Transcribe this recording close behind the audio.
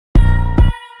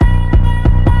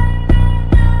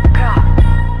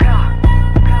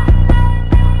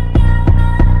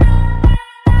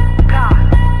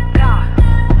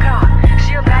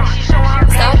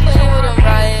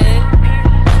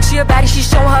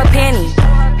her panty.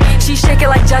 She shake it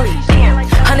like jelly.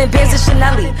 100 bands of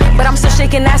Chanel, but I'm still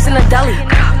shaking ass in the deli.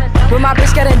 With my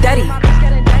bitch getting dirty.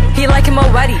 He like him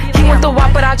already. He want the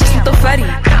wop, but I just want the Fetty.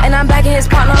 And I'm bagging his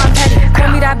partner, I'm petty.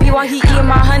 Call me that B while he eating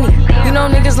my honey. You know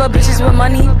niggas love bitches with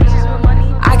money.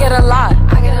 I get a lot.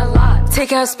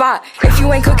 Taking her spot. If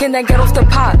you ain't cooking, then get off the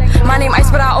pot. My name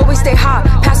Ice, but I always stay hot.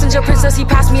 Passenger princess, he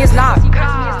passed me his knock.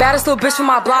 Baddest little bitch from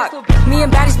my block. Me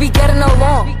and baddies be getting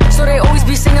along, so they always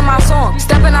be singing my song.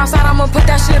 Stepping outside, I'ma put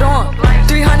that shit on.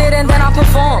 300 and then I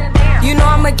perform. You know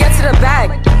I'ma get to the bag.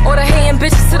 Or the hating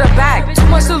bitches to the back. Too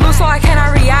much to lose, so I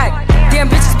cannot react. Damn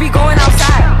bitches be going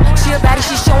outside. She a baddie,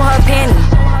 she showing her panty.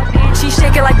 She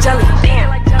shake it like jelly.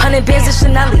 100 bands of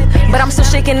Chanel, but I'm still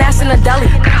shaking ass in the deli.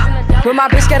 With my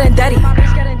bitch getting dirty.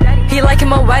 He like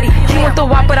him already. He want the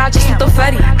wop, but I just want the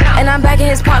Fetty. And I'm bagging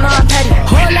his partner, I'm petty.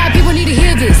 Whole lot of people need to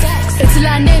hear this. It's a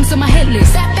lot of names on my hit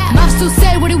list. Mouth still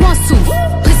say what he wants to.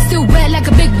 Pussy still wet like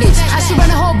a big bitch. I should run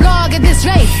a whole blog at this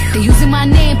rate. They using my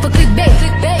name for clickbait.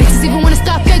 Bitches even wanna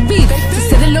start fake beef. To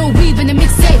sell a little weave in the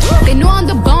mixtape. They know I'm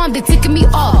the bomb, they ticking me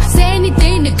off. Say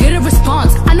anything to get a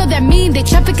response. I know that mean they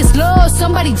traffic is slow.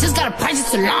 Somebody just gotta price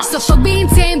it to launch. So fuck being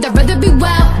tame, they'd rather be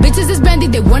wild. Bitches is brandy,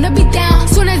 they wanna be down.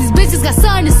 Soon as these bitches got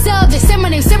something to sell, they say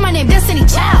my name, Destiny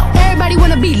Child. Everybody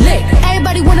wanna be lit,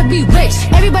 everybody wanna be rich,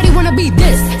 everybody wanna be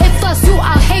this. If us you,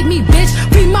 I'll hate me, bitch.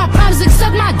 Read my problems and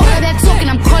suck my dick. All that talking,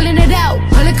 I'm calling it out.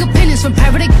 Public opinions from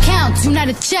private accounts. You not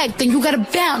a check, then you gotta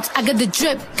bounce. I got the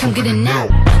drip, come get it now.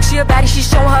 She a baddie, she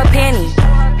showing her panty.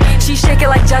 She shake it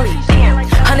like jelly.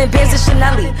 100 bands of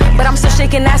Chanel, but I'm still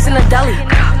shaking ass in the deli.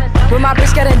 With my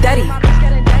bitch getting dirty.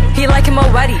 He like him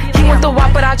already. He want the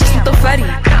wop, but I just want the Fetty.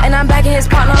 And I'm bagging his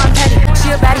partner, I'm petty. She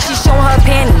a baddie, she showing her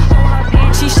panty.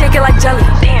 She shake it like jelly.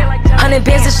 100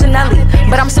 bands of Chanel,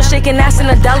 but I'm still shaking ass in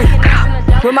the deli.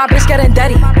 With my bitch getting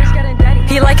dirty.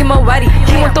 He like him already.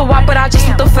 He want the wop, but I just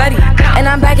want the Fetty. And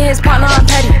I'm bagging his partner, I'm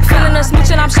petty. Feeling a smooch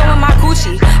and I'm showing my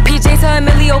coochie. PJ to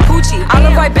Emilio Pucci. I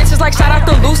love white bitches like shout out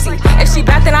to Lucy. If she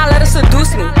bad, then I let her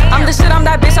seduce me. I'm the shit, I'm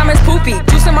that bitch, I'm his poopy.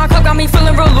 Juice in my cup got me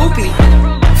feeling real loopy.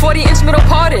 40-inch middle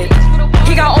parted.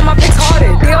 He got all my pics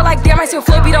harder. They all like, damn, I still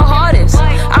flow be the hardest.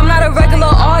 I'm not a regular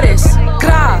artist.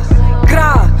 Gra,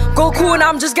 go cool and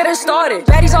I'm just getting started.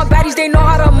 Baddies on baddies, they know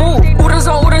how to move. Ooders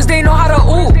on ooders, they know how to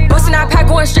ooh. Bustin' that pack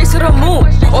going straight to the moon.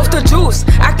 Off the juice,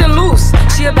 acting loose.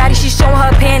 She a baddie, she showing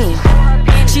her panty.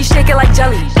 She shake it like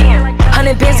jelly.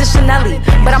 100 bands of Chanel,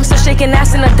 but I'm still shaking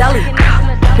ass in the deli.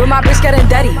 With my bitch getting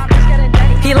dirty.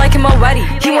 He like him already.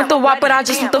 He want the wop, but I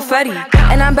just want the Fetty.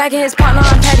 And I'm bagging his partner,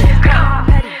 I'm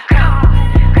petty.